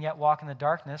with him and yet walk in the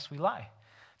darkness, we lie.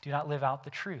 Do not live out the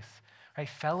truth. Right?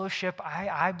 Fellowship,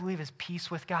 I believe, is peace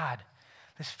with God.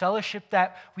 This fellowship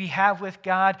that we have with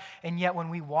God, and yet when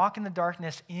we walk in the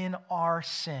darkness in our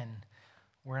sin,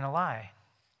 we're in a lie.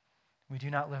 We do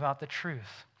not live out the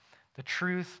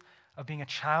truth of being a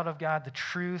child of God, the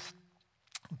truth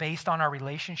based on our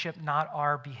relationship, not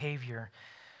our behavior.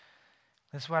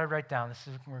 This is what I write down.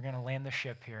 We're going to land the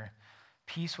ship here.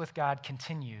 Peace with God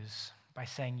continues by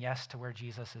saying yes to where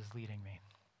Jesus is leading me.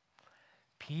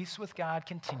 Peace with God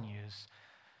continues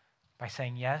by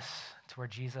saying yes to where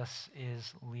Jesus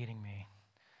is leading me.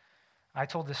 I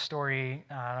told this story,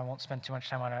 and I won't spend too much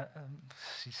time on it,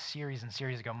 series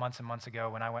ago, months and months ago,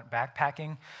 when I went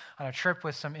backpacking on a trip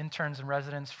with some interns and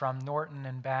residents from Norton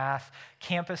and Bath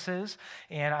campuses.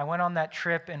 And I went on that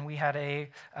trip, and we had a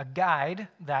guide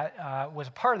that was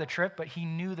a part of the trip, but he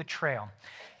knew the trail.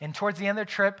 And towards the end of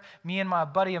the trip, me and my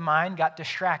buddy of mine got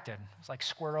distracted. It was like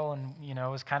squirrel, and it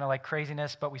was kind of like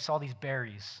craziness, but we saw these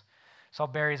berries.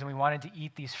 And we wanted to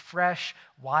eat these fresh,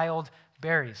 wild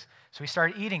berries. So we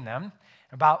started eating them.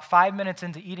 About 5 minutes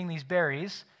into eating these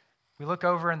berries, we look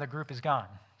over and the group is gone.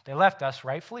 They left us,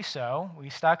 rightfully so. We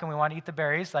stuck and we wanted to eat the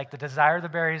berries. The desire of the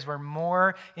berries were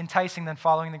more enticing than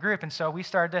following the group. And so we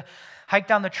started to hike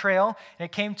down the trail, and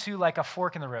it came to a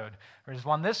fork in the road. There's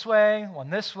one this way, one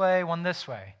this way, one this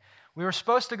way. We were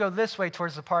supposed to go this way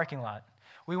towards the parking lot.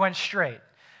 We went straight.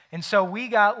 And so we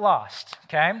got lost,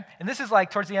 okay? And this is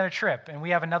towards the end of the trip, and we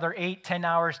have another 8-10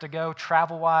 hours to go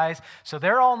travel-wise. So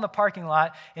they're all in the parking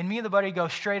lot, and me and the buddy go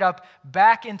straight up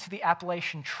back into the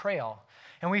Appalachian Trail.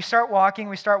 And we start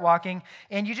walking,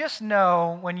 and you just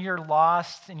know when you're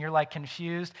lost and you're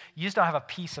confused, you just don't have a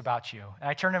peace about you. And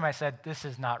I turned to him and I said, this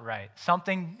is not right.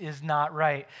 Something is not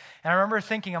right. And I remember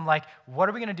thinking, what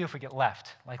are we going to do if we get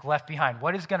left behind?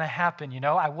 What is going to happen?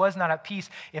 I was not at peace.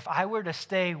 If I were to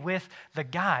stay with the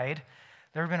guide,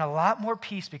 there would have been a lot more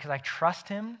peace because I trust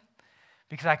him,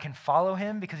 because I can follow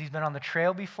him, because he's been on the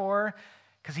trail before,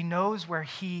 because he knows where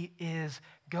he is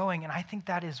going. And I think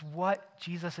that is what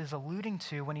Jesus is alluding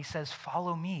to when he says,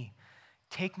 follow me,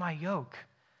 take my yoke,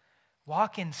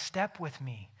 walk in step with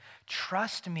me,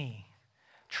 trust me.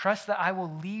 Trust that I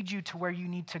will lead you to where you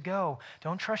need to go.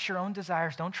 Don't trust your own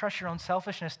desires. Don't trust your own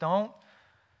selfishness. Don't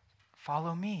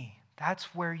follow me.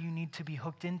 That's where you need to be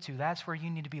hooked into. That's where you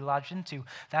need to be lodged into.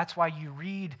 That's why you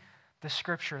read the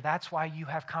scripture. That's why you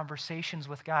have conversations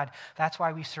with God. That's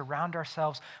why we surround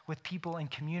ourselves with people in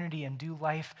community and do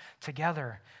life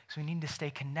together. So we need to stay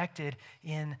connected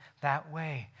in that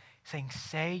way. Saying,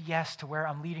 say yes to where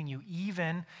I'm leading you,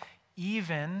 even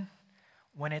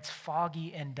when it's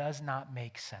foggy and does not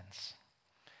make sense.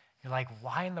 You're like,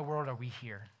 why in the world are we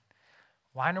here?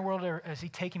 Why in the world is he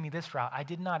taking me this route? I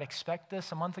did not expect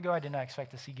this a month ago. I did not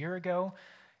expect this a year ago.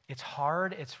 It's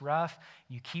hard. It's rough.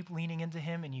 You keep leaning into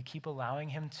him and you keep allowing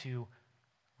him to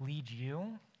lead you.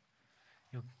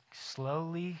 You'll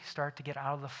slowly start to get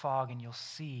out of the fog and you'll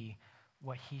see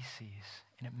what he sees.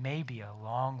 And it may be a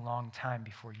long, long time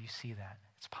before you see that.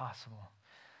 It's possible.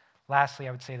 Lastly,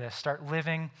 I would say this. Start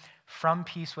living from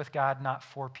peace with God, not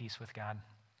for peace with God.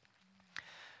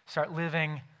 Start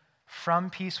living from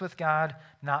peace with God,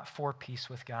 not for peace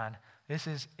with God. This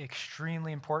is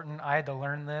extremely important. I had to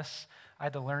learn this. I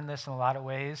had to learn this in a lot of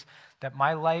ways, that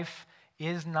my life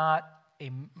is not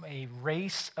a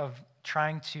race of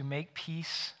trying to make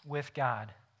peace with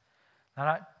God.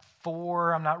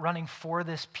 I'm not running for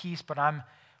this peace, but I'm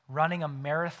running a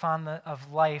marathon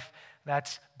of life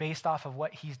that's based off of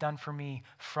what he's done for me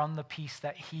from the peace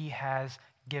that he has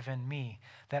given me,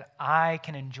 that I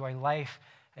can enjoy life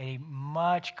a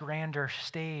much grander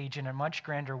stage in a much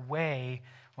grander way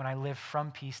when I live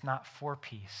from peace, not for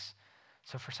peace.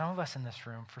 So for some of us in this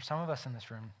room, it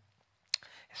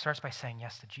starts by saying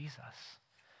yes to Jesus.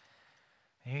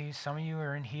 Maybe some of you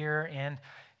are in here and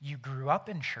you grew up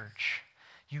in church.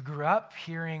 You grew up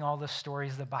hearing all the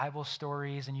stories, the Bible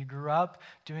stories, and you grew up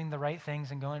doing the right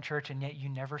things and going to church, and yet you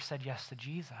never said yes to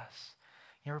Jesus.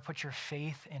 You never put your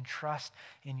faith and trust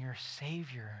in your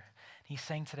Savior. He's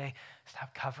saying today,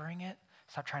 stop covering it.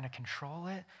 Stop trying to control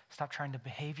it. Stop trying to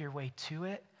behave your way to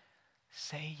it.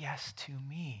 Say yes to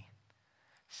me.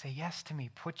 Say yes to me.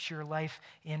 Put your life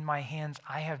in my hands.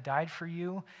 I have died for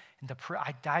you. And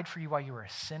I died for you while you were a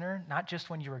sinner, not just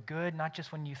when you were good, not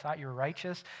just when you thought you were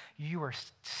righteous. You were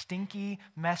stinky,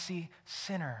 messy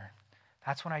sinner.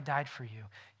 That's when I died for you.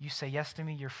 You say yes to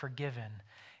me, you're forgiven,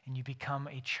 and you become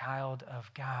a child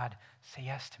of God. Say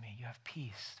yes to me. You have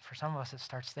peace. For some of us, it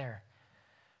starts there.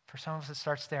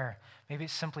 Maybe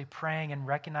it's simply praying and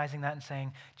recognizing that and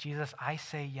saying, Jesus, I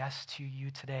say yes to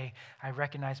you today. I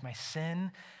recognize my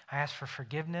sin. I ask for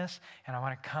forgiveness, and I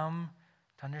want to come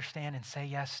to understand and say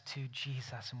yes to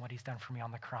Jesus and what he's done for me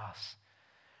on the cross.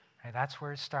 Right, that's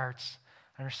where it starts,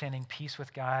 understanding peace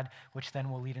with God, which then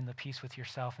will lead into peace with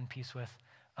yourself and peace with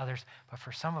others. But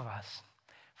for some of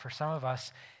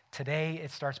us, today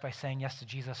it starts by saying yes to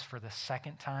Jesus for the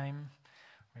second time,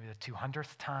 maybe the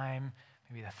 200th time,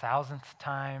 maybe the 1,000th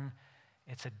time.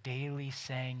 It's a daily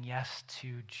saying yes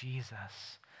to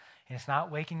Jesus. And it's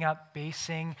not waking up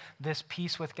basing this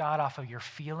peace with God off of your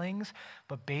feelings,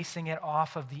 but basing it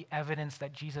off of the evidence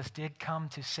that Jesus did come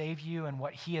to save you and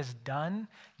what he has done.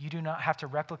 You do not have to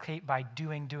replicate by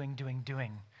doing.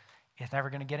 It's never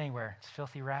going to get anywhere. It's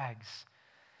filthy rags.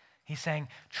 He's saying,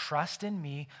 trust in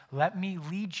me. Let me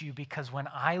lead you, because when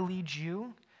I lead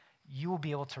you, you will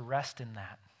be able to rest in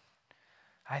that.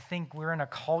 I think we're in a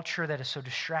culture that is so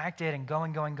distracted and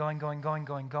going,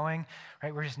 right?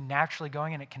 We're just naturally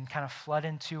going, and it can kind of flood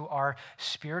into our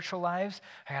spiritual lives.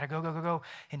 I got to go.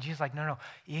 And Jesus is like, no.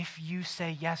 If you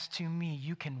say yes to me,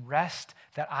 you can rest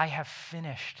that I have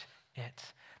finished it,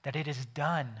 that it is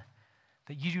done,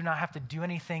 that you do not have to do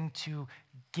anything to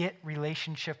get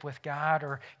relationship with God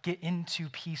or get into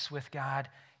peace with God.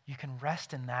 You can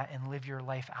rest in that and live your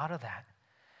life out of that.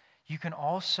 You can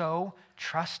also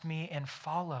trust me and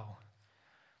follow.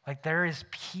 Like, there is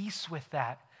peace with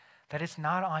that it's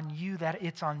not on you, that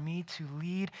it's on me to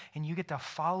lead, and you get to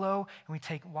follow, and we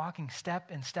take walking step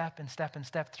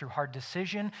through hard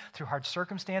decision, through hard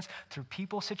circumstance, through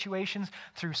people situations,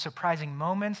 through surprising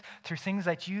moments, through things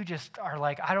that you just are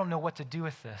like, I don't know what to do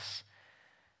with this.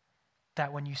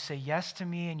 That when you say yes to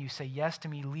me and you say yes to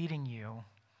me leading you,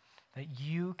 that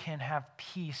you can have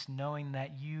peace knowing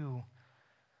that you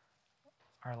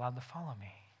are allowed to follow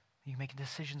me. You make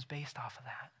decisions based off of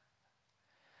that.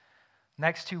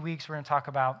 Next 2 weeks, we're going to talk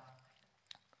about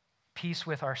peace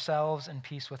with ourselves and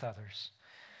peace with others.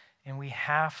 And we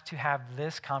have to have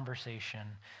this conversation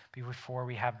before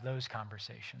we have those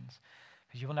conversations.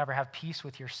 Because you will never have peace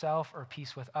with yourself or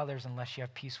peace with others unless you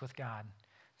have peace with God.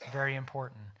 It's very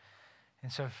important.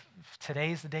 And so if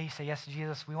today's the day you say yes to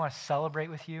Jesus, we want to celebrate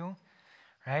with you.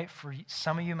 Right? For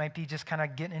some of you, might be just kind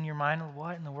of getting in your mind,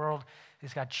 what in the world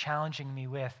is God challenging me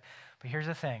with? But here's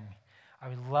the thing. I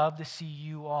would love to see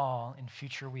you all in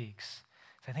future weeks.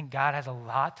 So I think God has a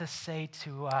lot to say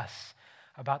to us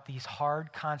about these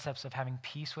hard concepts of having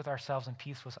peace with ourselves and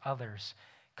peace with others,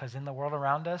 because in the world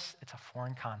around us, it's a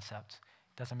foreign concept.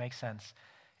 It doesn't make sense.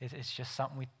 It's just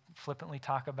something we flippantly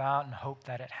talk about and hope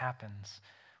that it happens.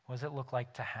 What does it look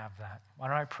like to have that? Why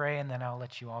don't I pray, and then I'll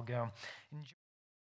let you all go.